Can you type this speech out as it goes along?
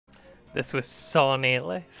This was so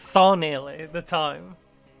nearly the time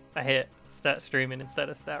I hit start streaming instead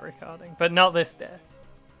of start recording. But not this day.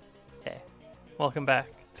 Hey, welcome back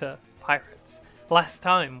to Pirates. Last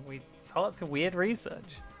time we saw lots of weird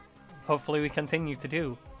research. Hopefully we continue to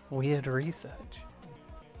do weird research.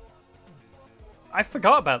 I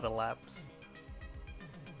forgot about the labs.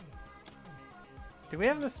 Do we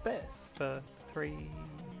have the space for 3?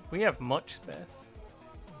 We have much space.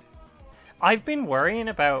 I've been worrying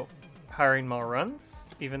about hiring more runs,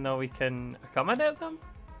 even though we can accommodate them.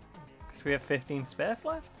 Because we have 15 space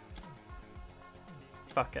left.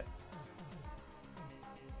 Fuck it.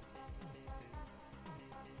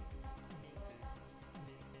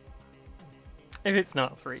 If it's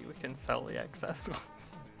not 3, we can sell the excess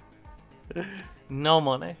ones. No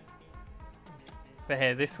money. But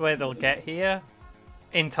hey, this way they'll get here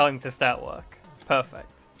in time to start work. Perfect.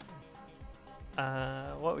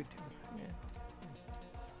 What we do? Yeah.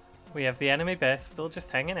 We have the enemy base still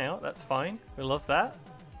just hanging out. That's fine. We love that.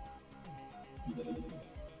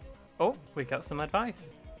 Oh, we got some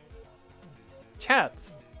advice.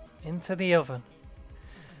 Chats. Into the oven.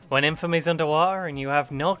 When infamy's underwater and you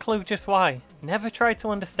have no clue just why, never try to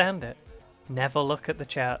understand it. Never look at the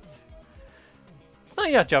charts. It's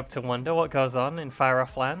not your job to wonder what goes on in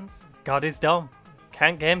far-off lands. God is dumb.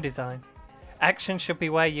 Can't game design. Action should be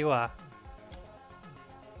where you are.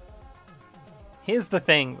 Here's the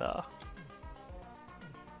thing, though.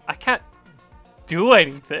 I can't do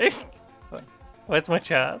anything. Where's my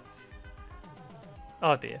charts?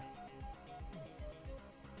 Oh, dear.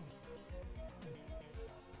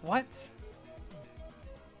 What?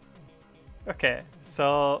 Okay,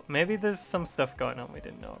 so maybe there's some stuff going on we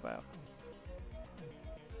didn't know about.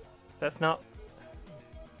 That's not...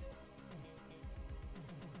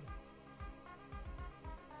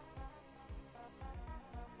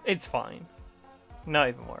 It's fine. Not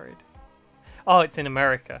even worried. Oh, it's in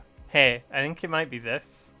America. Hey, I think it might be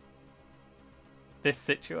this. This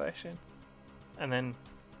situation. And then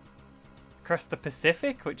across the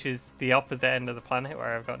Pacific, which is the opposite end of the planet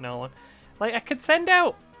where I've got no one. Like, I could send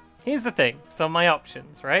out... Here's the thing. So my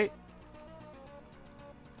options, right?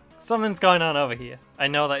 Something's going on over here. I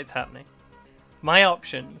know that it's happening. My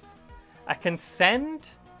options. I can send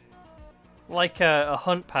like a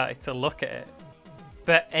hunt party to look at it.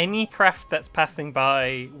 But any craft that's passing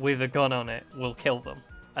by with a gun on it will kill them.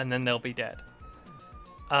 And then they'll be dead.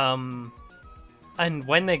 And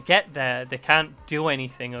when they get there, they can't do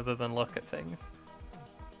anything other than look at things.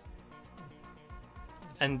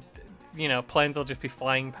 And, you know, planes will just be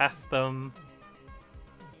flying past them.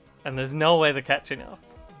 And there's no way they're catching up.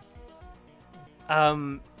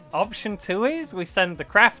 Option 2 is we send the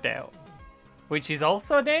craft out. Which is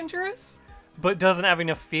also dangerous, but doesn't have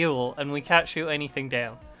enough fuel, and we can't shoot anything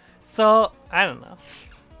down. So, I don't know.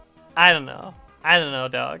 I don't know,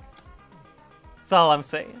 dog. That's all I'm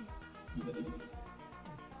saying.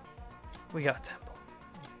 We got a temple.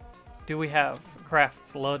 Do we have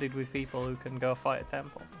crafts loaded with people who can go fight a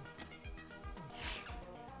temple?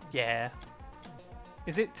 Yeah.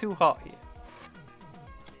 Is it too hot here?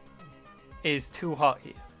 It is too hot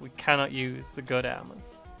here. We cannot use the good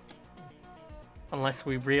armors. Unless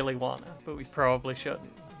we really wanna, but we probably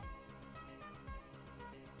shouldn't.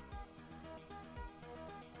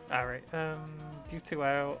 Alright, you two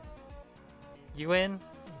out. You in?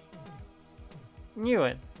 You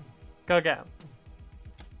in. Go get 'em.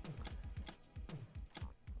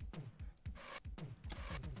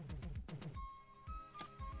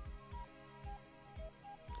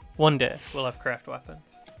 One day, we'll have craft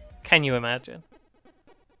weapons. Can you imagine?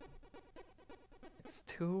 It's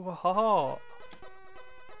too hot.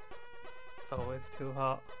 It's always too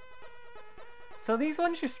hot. So these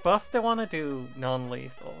ones you're supposed to want to do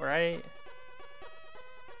non-lethal, right?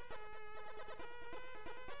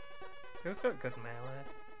 Who's got good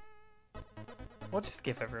melee? We'll just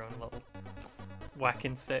give everyone little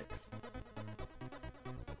whacking sticks.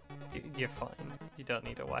 You're fine. You don't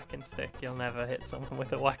need a whacking stick. You'll never hit someone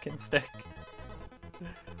with a whacking stick.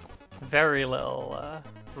 Very little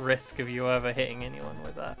risk of you ever hitting anyone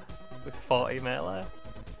with that. With 40 melee.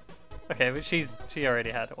 Okay, but she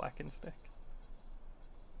already had a whacking stick.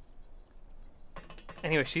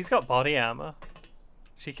 Anyway, she's got body armor.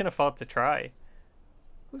 She can afford to try.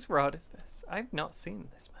 Whose road is this? I've not seen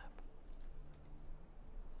this map.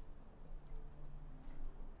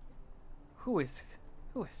 Who is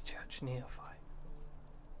Judge Neophyte?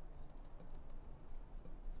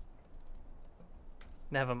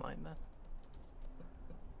 Never mind then.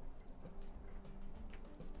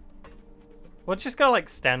 We'll just go like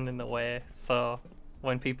stand in the way, so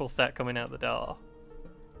when people start coming out the door,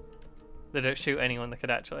 They don't shoot anyone that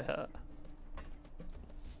could actually hurt.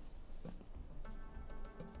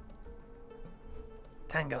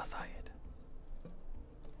 Tango side.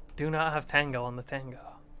 Do not have tango on the tango.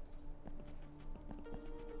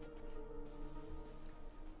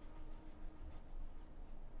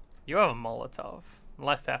 You have a Molotov. I'm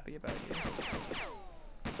less happy about you.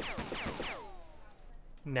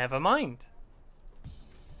 Never mind.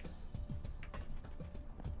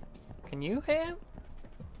 Can you hit him?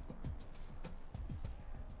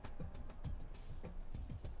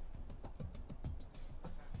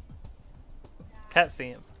 Can't see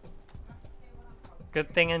him.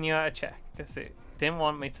 Good thing I knew how to check, because it didn't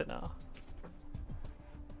want me to know.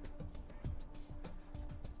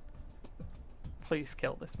 Please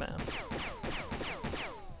kill this man.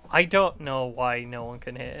 I don't know why no one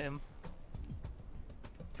can hit him.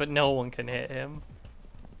 But no one can hit him.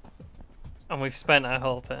 And we've spent our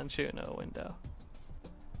whole turn shooting at a window.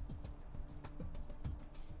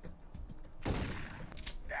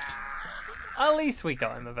 At least we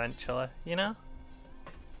got him eventually, you know?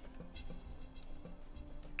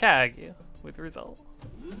 Can't argue with the result.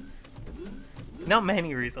 Not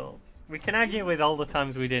many results. We can argue with all the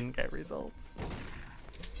times we didn't get results.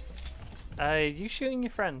 You shooting your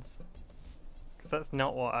friends? Because that's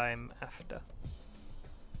not what I'm after.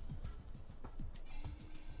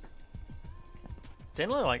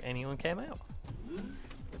 Didn't look like anyone came out.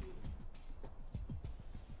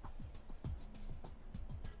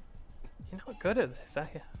 You're not good at this, are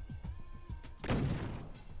you?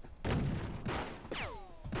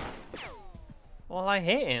 Well, I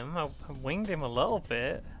hit him. I winged him a little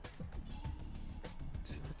bit.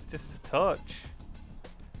 Just a touch.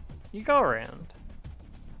 You go around.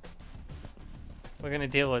 We're gonna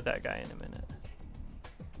deal with that guy in a minute.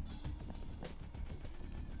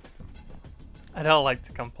 I don't like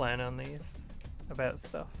to complain on these about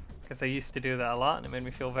stuff, because I used to do that a lot and it made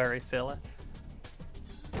me feel very silly.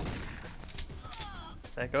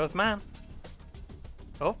 There goes man.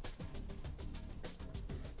 Oh.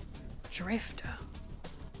 Drifter.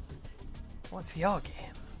 What's your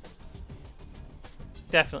game?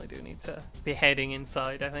 Definitely do need to be heading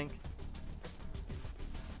inside, I think.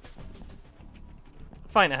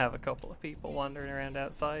 Fine to have a couple of people wandering around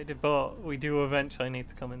outside, but we do eventually need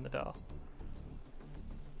to come in the door.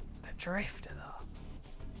 The drifter, though.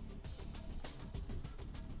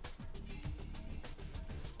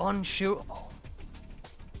 Unshootable.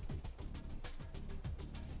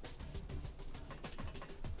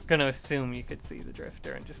 Gonna assume you could see the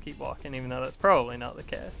drifter and just keep walking, even though that's probably not the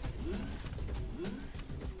case.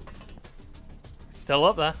 Still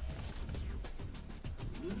up there.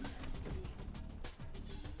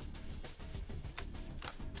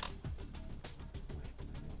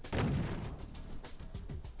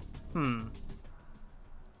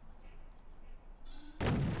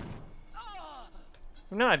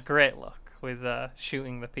 We've not had great luck with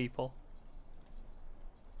shooting the people.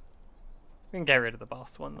 We can get rid of the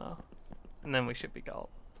boss one though, and then we should be gold.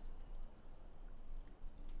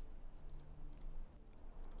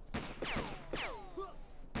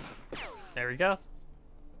 There he goes.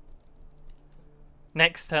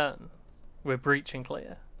 Next turn, we're breaching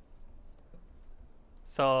clear.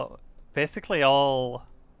 So basically all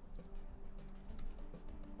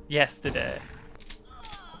yesterday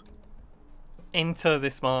into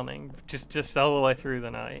this morning, just all the way through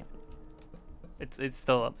the night. It's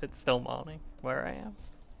still morning where I am.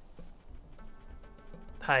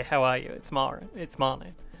 Hi, how are you? It's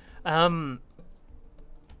morning. My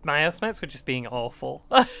housemates were just being awful,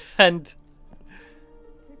 and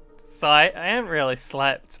so I haven't really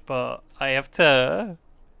slept, but I have to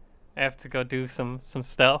go do some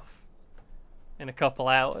stuff in a couple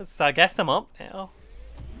hours. So I guess I'm up now.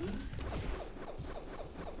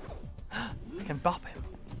 I can bop him.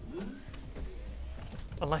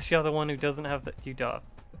 Unless you're the one who doesn't have that. You don't.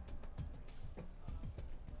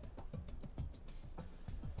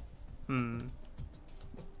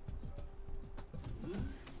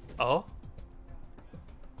 Oh?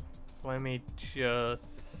 Let me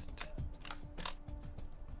just...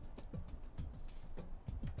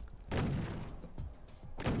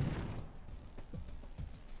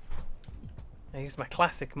 I used my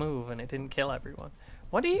classic move and it didn't kill everyone.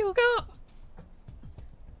 What do you got?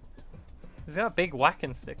 He's got a big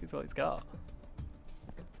whacking stick is what he's got.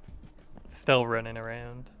 Still running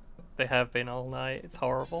around. They have been all night. It's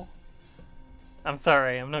horrible. I'm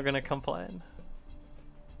sorry, I'm not gonna complain.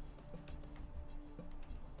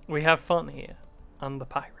 We have fun here on the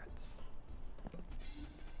Pirates.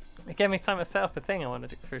 It gave me time to set up a thing I want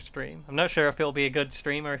to do for a stream. I'm not sure if it'll be a good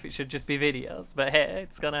stream or if it should just be videos, but hey,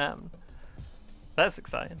 it's gonna happen. That's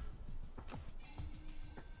exciting.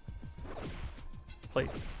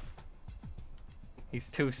 please. He's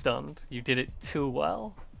too stunned. You did it too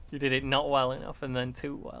well. You did it not well enough and then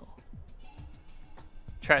too well.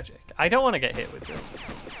 Tragic. I don't want to get hit with this.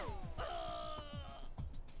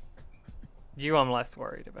 You I'm less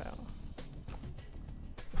worried about.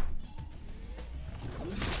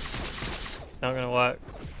 It's not gonna work.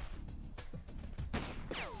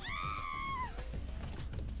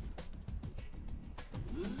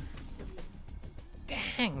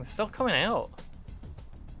 Dang, they're still coming out.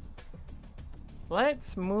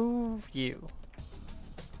 Let's move you.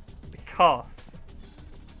 Because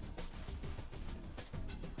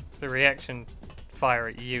the reaction fire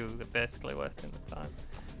at you that basically wasting the time.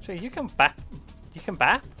 So you can bap. You can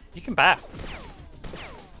bap? You can bap.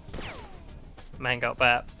 Man got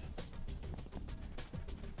bapped.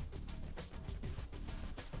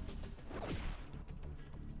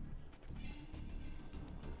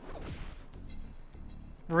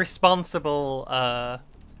 Responsible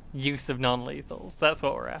use of non-lethals. That's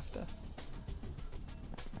what we're after.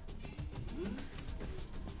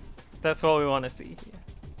 That's what we want to see here.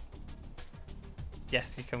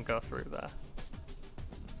 Yes, you can go through there.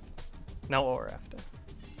 Not what we're after.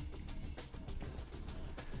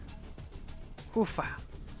 Oofa.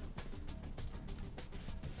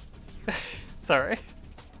 Sorry.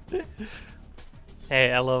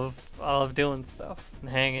 Hey, I love doing stuff and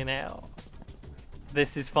hanging out.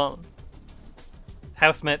 This is fun.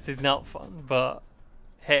 Housemates is not fun, but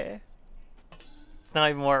hey, let's not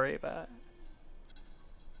even worry about it.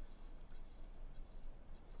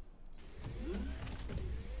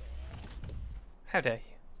 How dare you?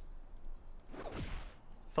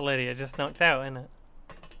 It's the lady I just knocked out, isn't it?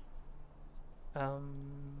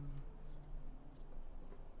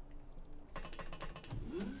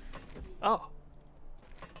 Oh.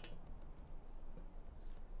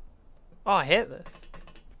 Oh, I hate this.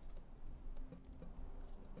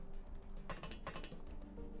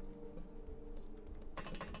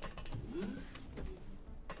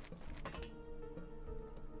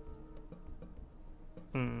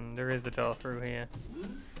 There is a door through here.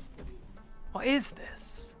 What is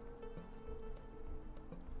this?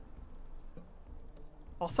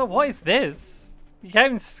 Also, what is this? You can't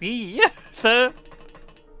even see the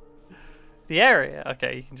area.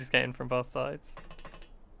 Okay, you can just get in from both sides.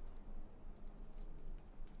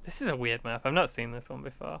 This is a weird map. I've not seen this one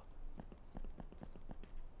before.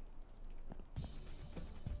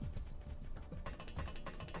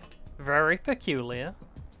 Very peculiar.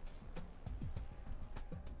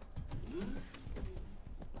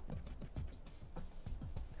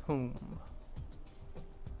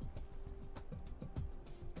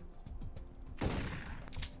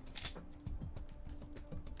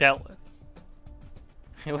 Dealt with.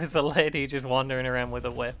 It was a lady just wandering around with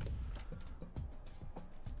a whip.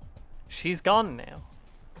 She's gone now.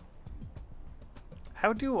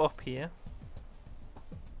 How do up here?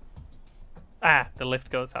 Ah, the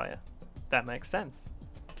lift goes higher. That makes sense.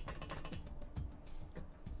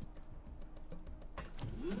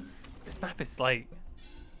 This map is like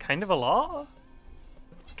kind of a lot.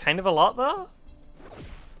 Kind of a lot though.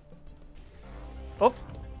 Oh,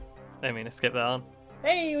 I didn't mean to skip that on.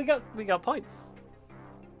 Hey, we got points.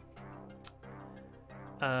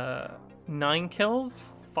 9 kills,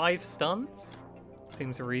 5 stuns.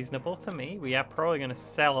 Seems reasonable to me. We are probably going to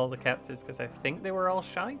sell all the captives because I think they were all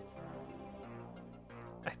shite.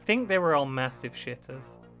 I think they were all massive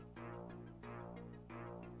shitters.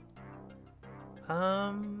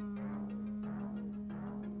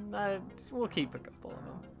 We'll keep a couple of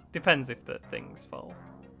them. Depends if the things fall,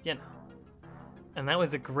 you know. And that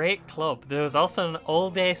was a great club. There was also an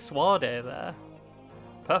all-day soiree there.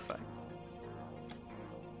 Perfect.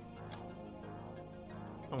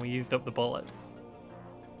 And we used up the bullets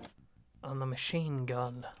on the machine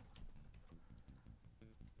gun.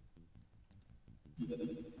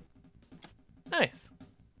 Nice.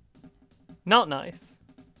 Not nice.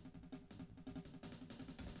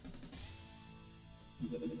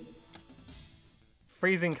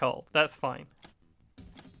 Freezing cold. That's fine.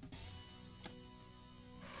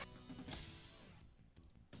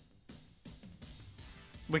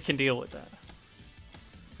 We can deal with that.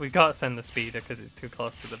 We've got to send the speeder because it's too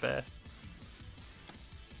close to the base.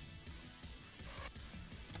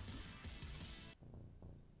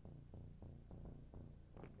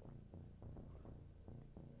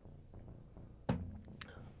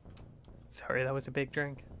 Sorry, that was a big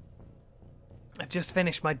drink. I've just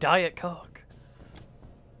finished my Diet Coke.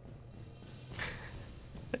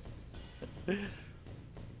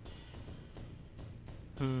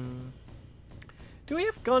 Do we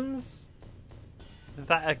have guns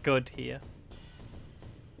that are good here?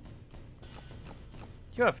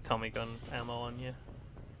 You have Tommy gun ammo on you.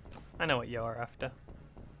 I know what you're after.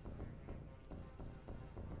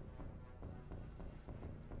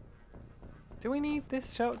 Do we need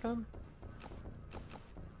this shotgun?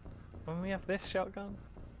 When we have this shotgun?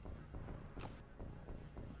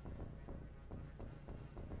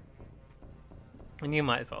 And you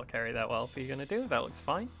might as well carry that. What else are you gonna do? That looks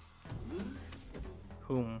fine.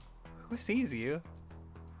 Whom? Who sees you?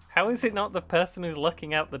 How is it not the person who's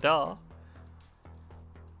looking out the door?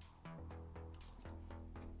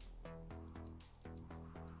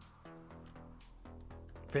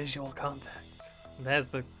 Visual contact. There's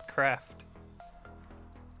the craft.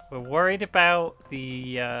 We're worried about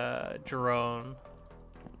the drone.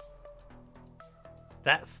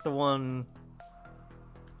 That's the one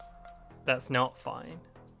that's not fine.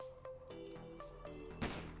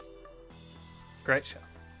 Great shot.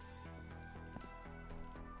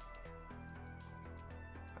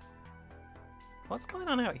 What's going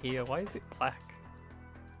on out here? Why is it black?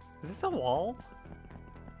 Is this a wall?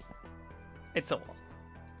 It's a wall.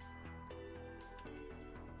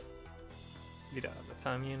 You don't have the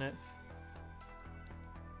time units.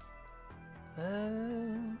 I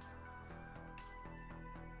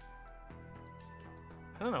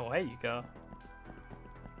don't know where you go.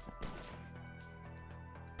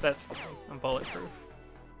 That's fine. I'm bulletproof.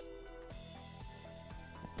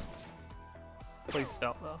 Please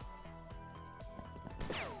stop though.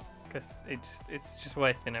 Because it's just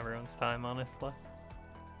wasting everyone's time, honestly.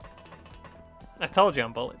 I told you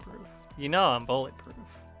I'm bulletproof. You know I'm bulletproof.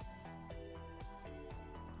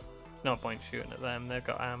 There's no point shooting at them, they've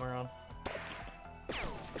got armor on.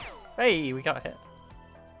 Hey, we got hit.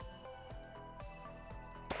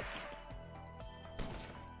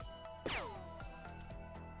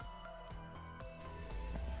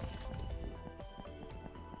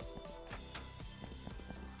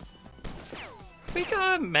 Have we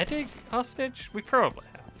got a medic hostage? We probably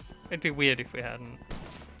have. It'd be weird if we hadn't.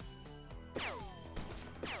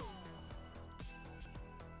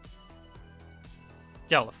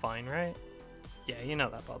 Y'all are fine, right? Yeah, you're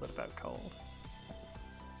not that bothered about cold.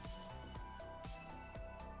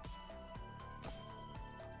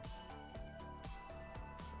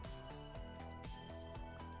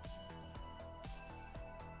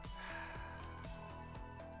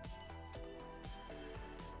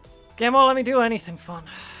 Game won't let me do anything fun.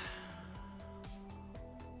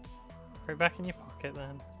 Put it back in your pocket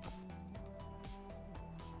then.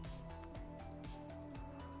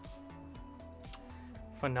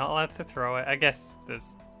 We're not allowed to throw it. I guess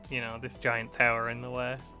there's, you know, this giant tower in the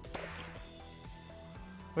way.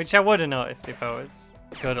 Which I would have noticed if I was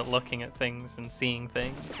good at looking at things and seeing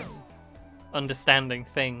things and understanding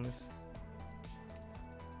things.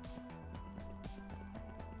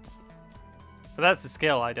 But that's a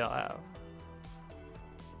skill I don't have.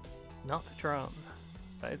 Not the drone.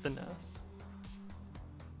 That is a nurse.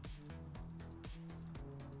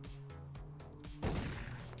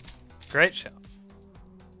 Great shot.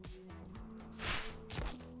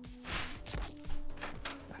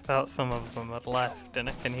 I thought some of them had left and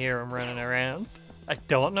I can hear them running around. I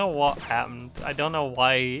don't know what happened. I don't know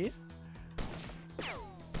why. I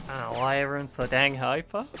don't know why everyone's so dang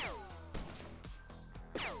hyper.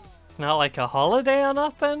 It's not like a holiday or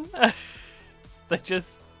nothing. They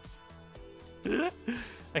just...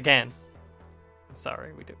 Again. I'm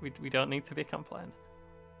sorry, we don't need to be complaining.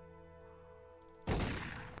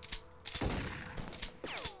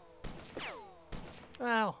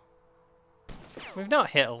 Well, we've not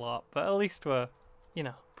hit a lot, but at least we're, you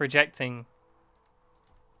know, projecting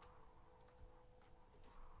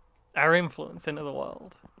our influence into the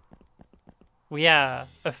world. We are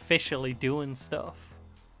officially doing stuff.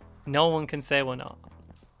 No one can say we're not.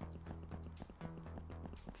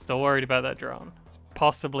 Still worried about that drone. It's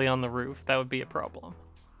possibly on the roof. That would be a problem.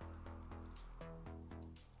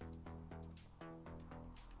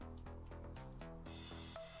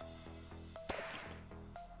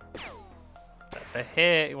 That's a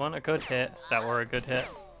hit. You want a good hit. That were a good hit.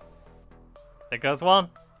 There goes one.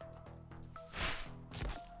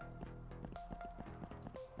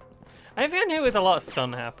 I think I knew with a lot of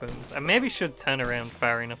stun happens. I maybe should turn around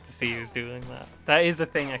far enough to see who's doing that. That is a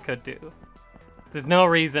thing I could do. There's no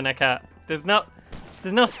reason I can't. There's no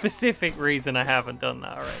specific reason I haven't done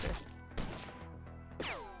that already.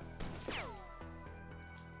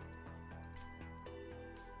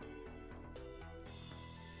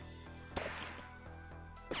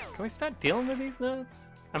 Can we start dealing with these nerds?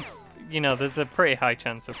 You know, there's a pretty high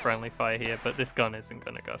chance of friendly fire here, but this gun isn't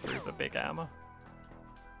going to go through the big armor.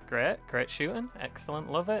 Great, great shooting.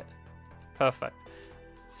 Excellent, love it. Perfect.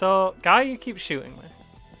 So, guy you keep shooting with.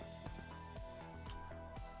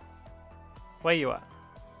 Where you at?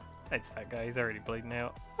 It's that guy, he's already bleeding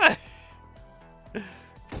out.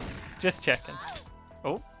 Just checking.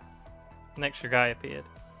 Oh, an extra guy appeared.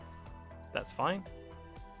 That's fine.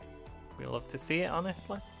 We love to see it,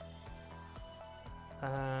 honestly.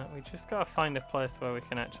 We just gotta find a place where we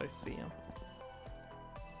can actually see him.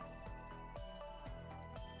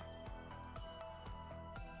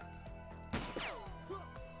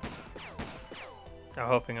 I'm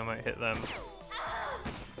hoping I might hit them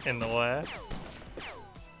in the way.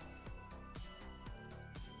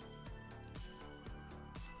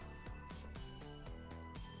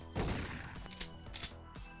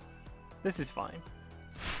 This is fine.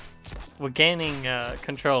 We're gaining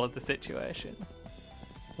control of the situation.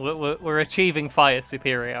 We're achieving fire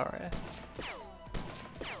superiority.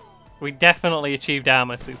 We definitely achieved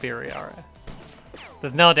armor superiority.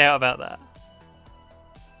 There's no doubt about that.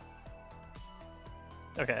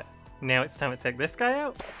 Okay, now it's time to take this guy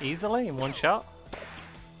out easily in one shot.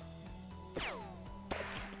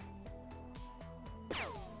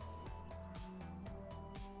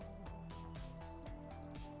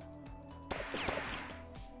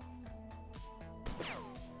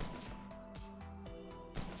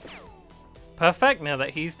 Perfect, now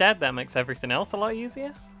that he's dead, that makes everything else a lot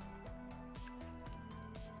easier.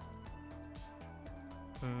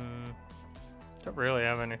 Don't really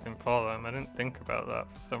have anything for them. I didn't think about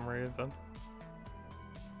that for some reason.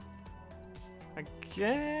 I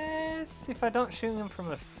guess if I don't shoot them from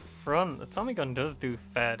the front, the Tommy gun does do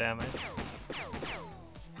fair damage.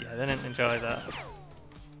 Yeah, they didn't enjoy that.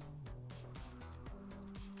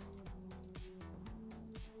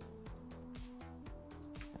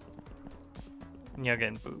 And you're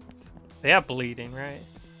getting booped. They are bleeding, right?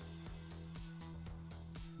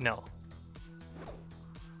 No.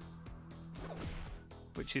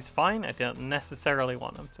 Which is fine, I don't necessarily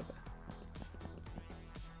want them to be.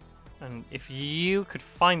 And if you could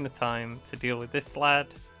find the time to deal with this lad,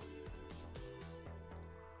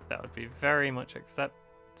 that would be very much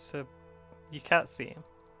acceptable. You can't see him.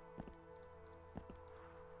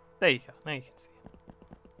 There you go, now you can see him.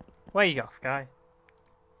 Where you off, guy?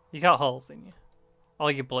 You got holes in you.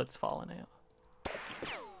 All your blood's falling out.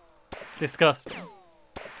 It's disgusting.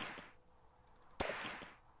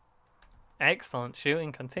 Excellent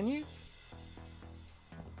shooting continues.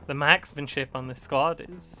 The marksmanship on this squad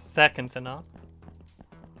is second to none.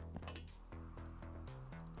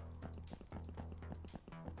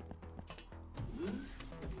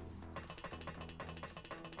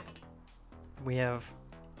 We have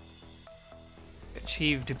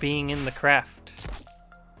achieved being in the craft.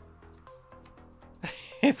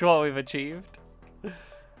 It's what we've achieved.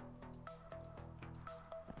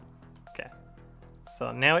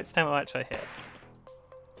 So now it's time to actually hit.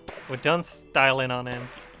 We're done styling on him.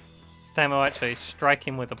 It's time to actually strike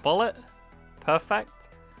him with a bullet. Perfect.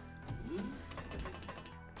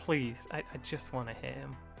 Please, I just want to hit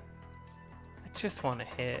him. I just want to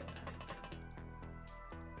hit.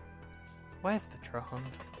 Where's the drone?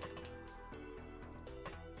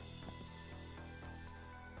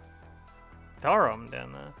 Durham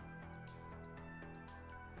down there.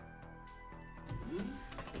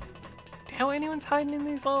 How anyone's hiding in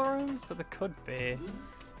these little rooms, but there could be.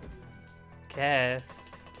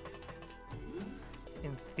 Guess.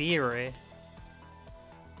 In theory.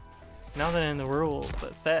 Nothing in the rules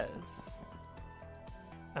that says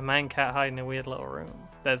a man can't hide in a weird little room.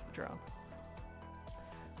 There's the drone.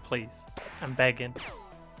 Please. I'm begging.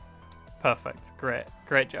 Perfect. Great.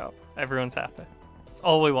 Great job. Everyone's happy. It's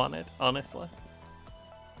all we wanted, honestly.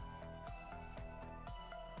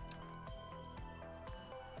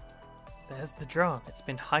 There's the drone. It's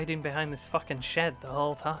been hiding behind this fucking shed the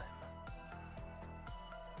whole time.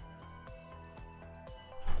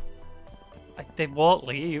 They won't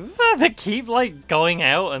leave. They keep like going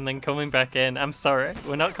out and then coming back in. I'm sorry.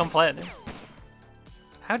 We're not complaining.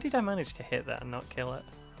 How did I manage to hit that and not kill it?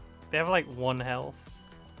 They have like 1 health.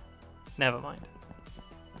 Never mind.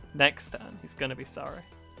 Next turn, he's gonna be sorry.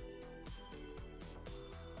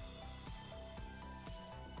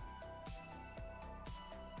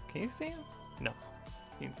 Can you see him? No.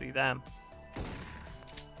 You can see them.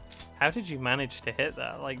 How did you manage to hit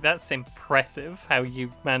that? Like, that's impressive how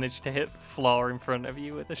you managed to hit the floor in front of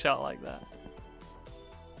you with a shot like that.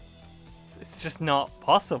 It's just not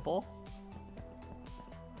possible.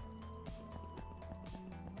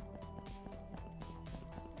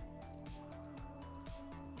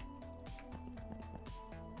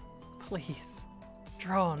 Please.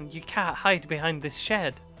 Drone, you can't hide behind this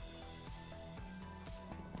shed.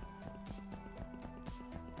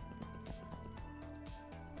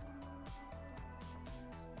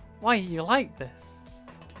 Why are you like this?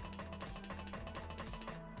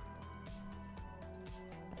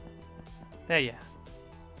 There you are.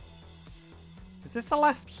 Is this the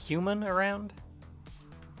last human around?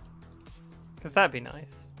 Because that'd be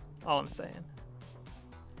nice. All I'm saying.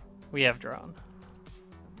 We have drone.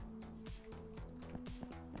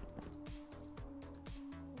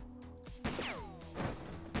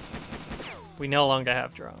 We no longer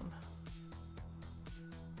have drone.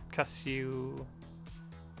 Because you...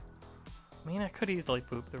 I mean, I could easily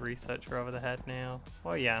poop the researcher over the head now.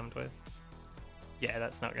 What are you armed with? Yeah,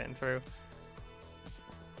 that's not getting through.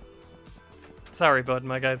 Sorry, bud,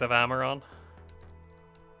 my guys have armor on.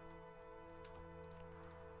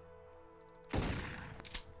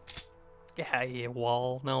 Get out of here,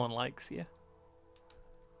 wall. No one likes you.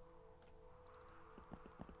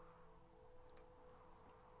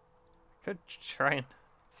 Could try and...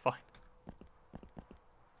 It's fine.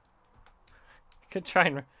 Could try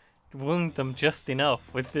and wound them just enough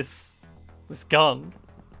with this gun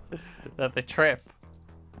that they trip.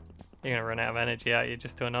 You're gonna run out of energy, aren't you,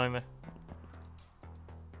 just to annoy me?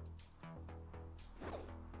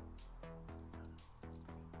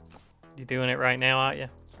 You're doing it right now, aren't you?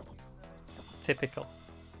 Typical.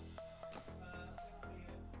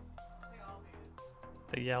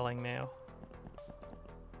 They're yelling now.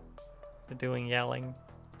 They're doing yelling.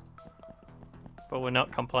 But we're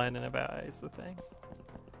not complaining about it, is the thing.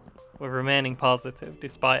 We're remaining positive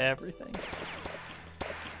despite everything.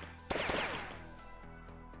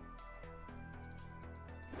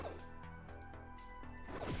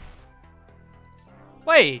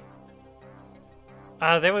 Wait!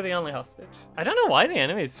 They were the only hostage. I don't know why the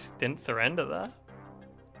enemies just didn't surrender there.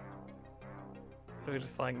 They were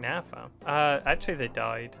just like, nah, fam. Actually they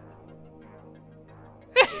died.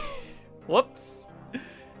 Whoops.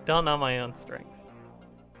 Don't know my own strength.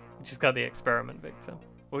 We just got the experiment victim.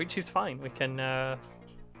 Which is fine. We can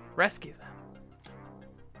rescue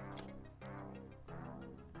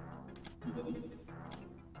them.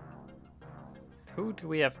 Who do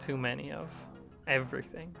we have too many of?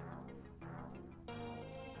 Everything.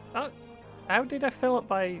 Oh, how did I fill up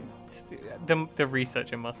by... The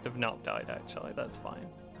researcher must have not died, actually. That's fine.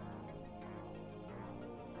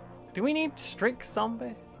 Do we need strict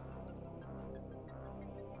zombie?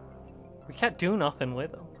 We can't do nothing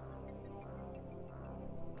with them.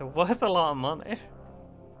 They're worth a lot of money.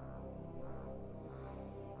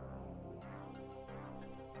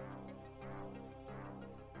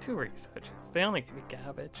 Two researchers. They only give me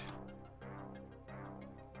garbage.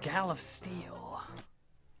 Gal of Steel.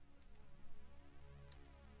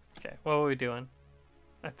 Okay, what were we doing?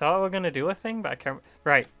 I thought we were gonna do a thing, but I can't...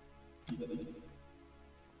 Right.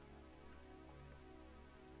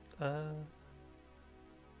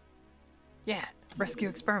 Yeah, rescue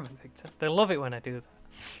experiment victim. They love it when I do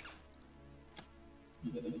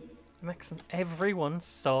that. It makes everyone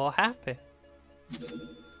so happy.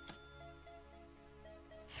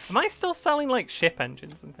 Am I still selling like ship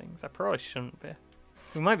engines and things? I probably shouldn't be.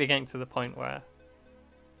 We might be getting to the point where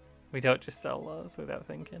we don't just sell those without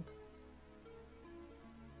thinking.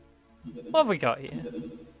 What have we got here?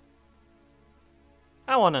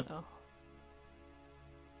 I want to know.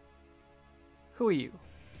 Who are you?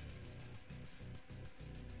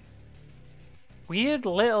 Weird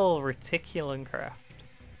little reticulum craft.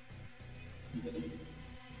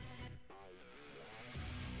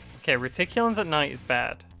 Okay, reticulums at night is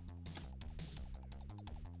bad.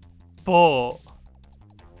 But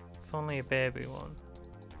it's only a baby one.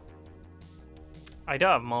 I don't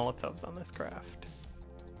have Molotovs on this craft.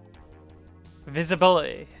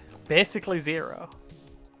 Visibility, basically 0.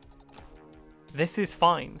 This is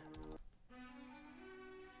fine.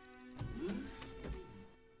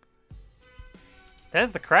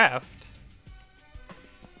 There's the craft.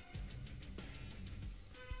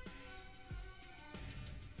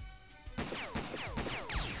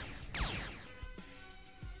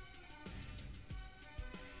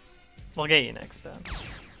 We'll get you next time.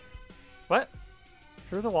 What?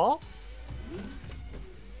 Through the wall?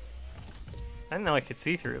 I didn't know I could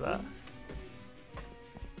see through that.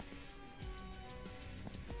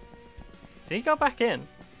 Did he go back in?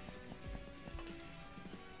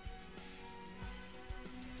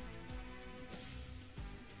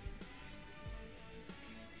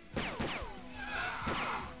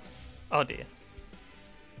 Oh dear.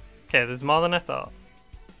 Okay, there's more than I thought.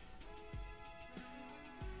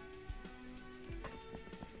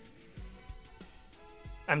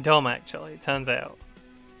 I'm dumb, actually, it turns out.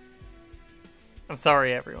 I'm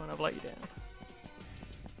sorry, everyone, I've let you down.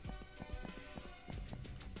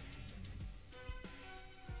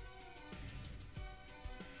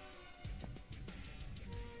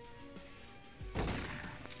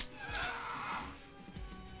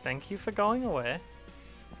 Thank you for going away.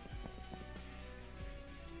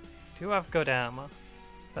 do have good armor.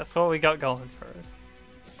 That's what we got going for us.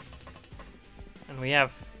 And we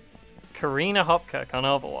have Karina Hopkirk on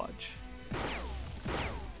Overwatch,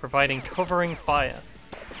 providing covering fire.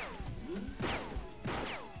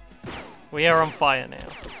 We are on fire now.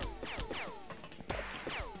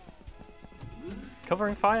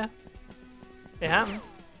 Covering fire? It happened.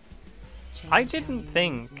 I didn't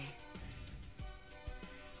think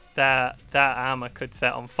that armor could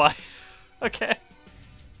set on fire. Okay.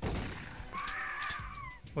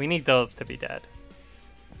 We need those to be dead.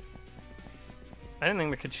 I didn't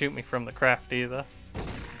think they could shoot me from the craft either.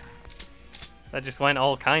 That just went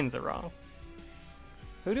all kinds of wrong.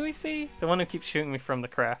 Who do we see? The one who keeps shooting me from the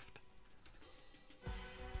craft.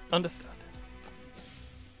 Understood.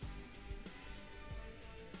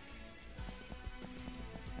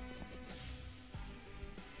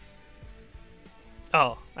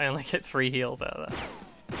 Oh, I only get 3 heals out of that.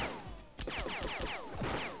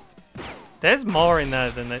 There's more in there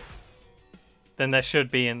than there should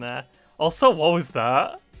be in there. Also, what was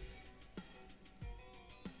that?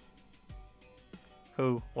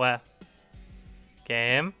 Who? Where?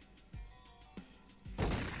 Game?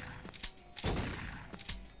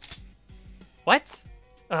 What?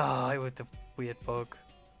 Oh, it was the weird bug.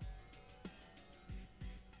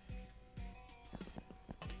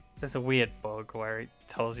 There's a weird bug where it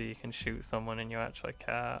tells you can shoot someone and you actually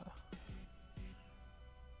can't.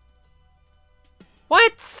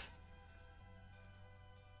 What?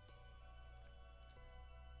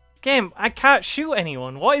 Game, I can't shoot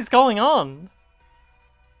anyone. What is going on?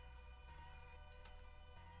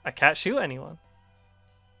 I can't shoot anyone.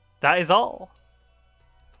 That is all.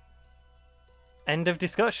 End of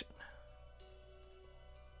discussion.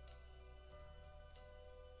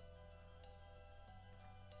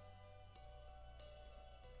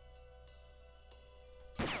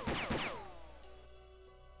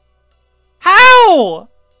 How?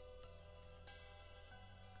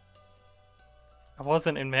 I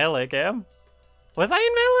wasn't in melee game. Was I in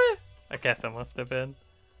melee? I guess I must have been.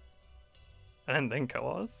 I didn't think I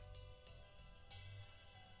was.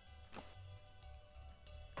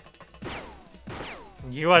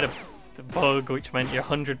 You had the bug, which meant you're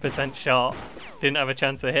 100% shot. Didn't have a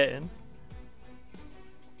chance of hitting.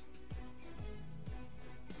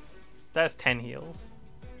 That's 10 heals.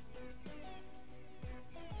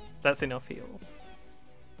 That's enough heals.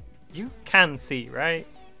 You can see, right?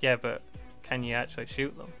 Yeah, but can you actually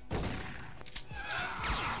shoot them?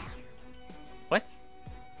 What?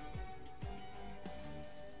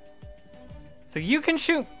 So you can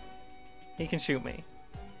shoot... He can shoot me.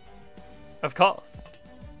 Of course.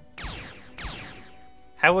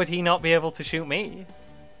 How would he not be able to shoot me?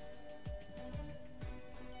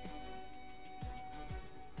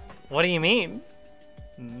 What do you mean?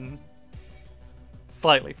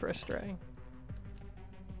 Slightly frustrating.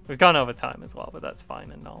 We've gone over time as well, but that's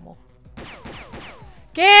fine and normal.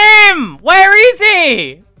 Game! Where is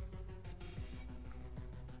he?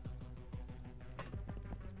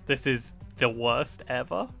 This is the worst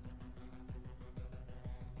ever.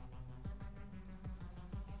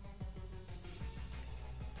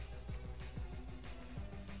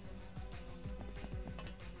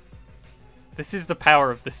 This is the power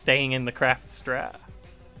of the staying in the craft strat.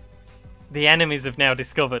 The enemies have now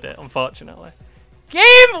discovered it, unfortunately. Game!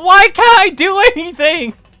 Why can't I do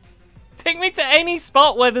anything? Take me to any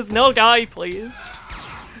spot where there's no guy, please.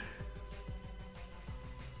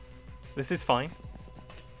 This is fine.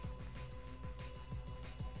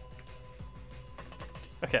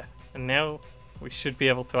 Okay, and now we should be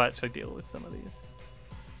able to actually deal with some of these.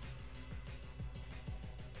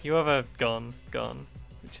 You have a gun,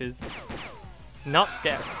 which is not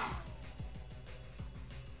scary.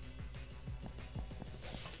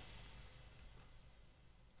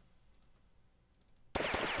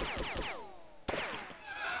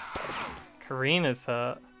 Karina's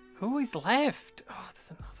hurt. Who is left? Oh,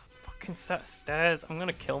 there's another fucking set of stairs. I'm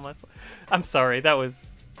gonna kill myself. I'm sorry, that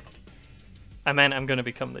was... I meant I'm gonna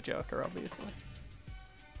become the Joker, obviously.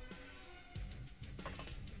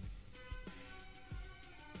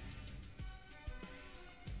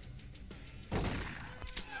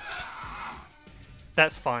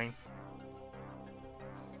 That's fine.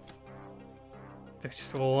 There's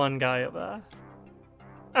just one guy up there.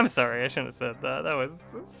 I'm sorry, I shouldn't have said that.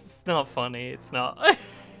 It's not funny, it's not.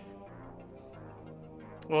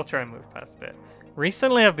 We'll try and move past it.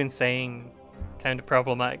 Recently I've been saying kind of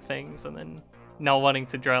problematic things and then not wanting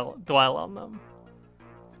to dwell on them.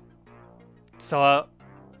 So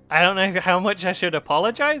I don't know how much I should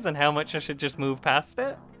apologize and how much I should just move past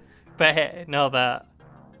it. But hey, know that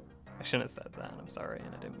I shouldn't have said that. I'm sorry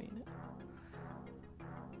and I didn't mean it.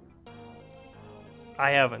 I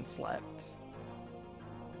haven't slept.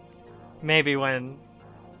 Maybe when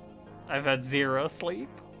I've had 0 sleep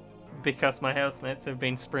because my housemates have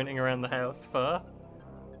been sprinting around the house for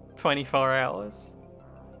 24 hours.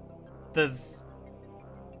 There's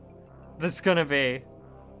gonna be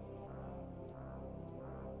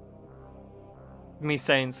me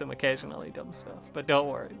saying some occasionally dumb stuff, but don't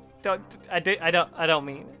worry. I don't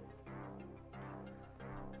mean it.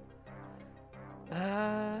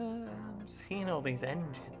 I'm seeing all these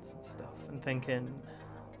engines and stuff and thinking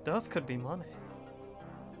those could be money.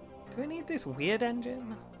 Do we need this weird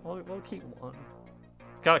engine? We'll keep one.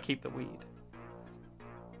 Gotta keep the weed.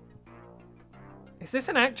 Is this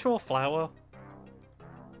an actual flower?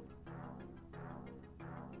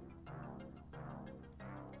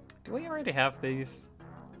 Do we already have these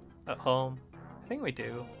at home? I think we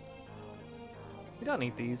do. We don't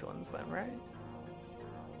need these ones then, right?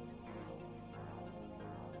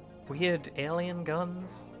 Weird alien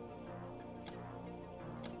guns.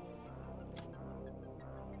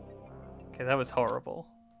 Okay, that was horrible.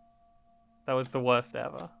 That was the worst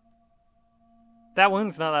ever. That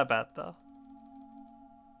wound's not that bad though.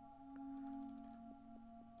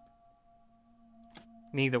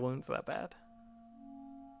 Neither wound's that bad.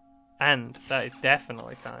 And that is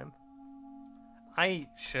definitely time. I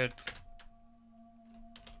should...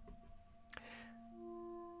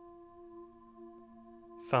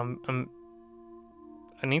 So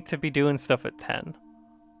I need to be doing stuff at 10.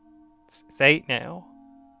 It's 8 now.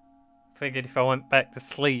 Figured if I went back to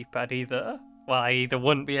sleep, I either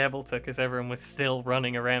wouldn't be able to because everyone was still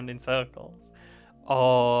running around in circles,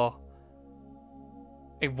 or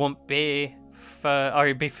it wouldn't be or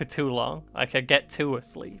it'd be for too long. Like I'd get too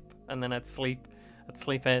asleep and then I'd sleep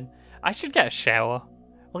in. I should get a shower.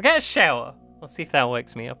 We'll get a shower. We'll see if that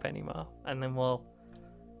wakes me up anymore, and then we'll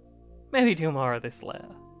maybe do more of this later.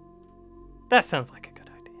 That sounds like a good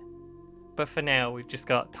idea. But for now, we've just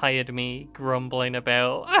got tired me grumbling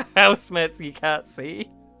about housemates you can't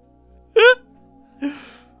see.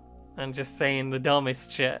 And just saying the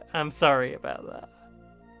dumbest shit. I'm sorry about that.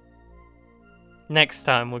 Next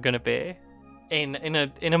time we're gonna be in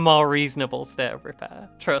a more reasonable state of repair.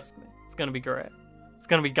 Trust me, it's gonna be great. It's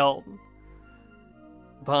gonna be golden.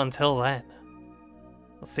 But until then,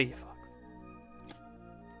 I'll see you, folks.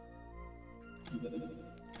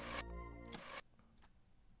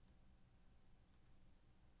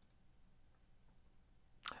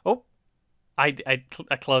 Oh, I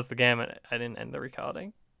closed the game and I didn't end the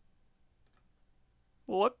recording.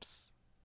 Whoops.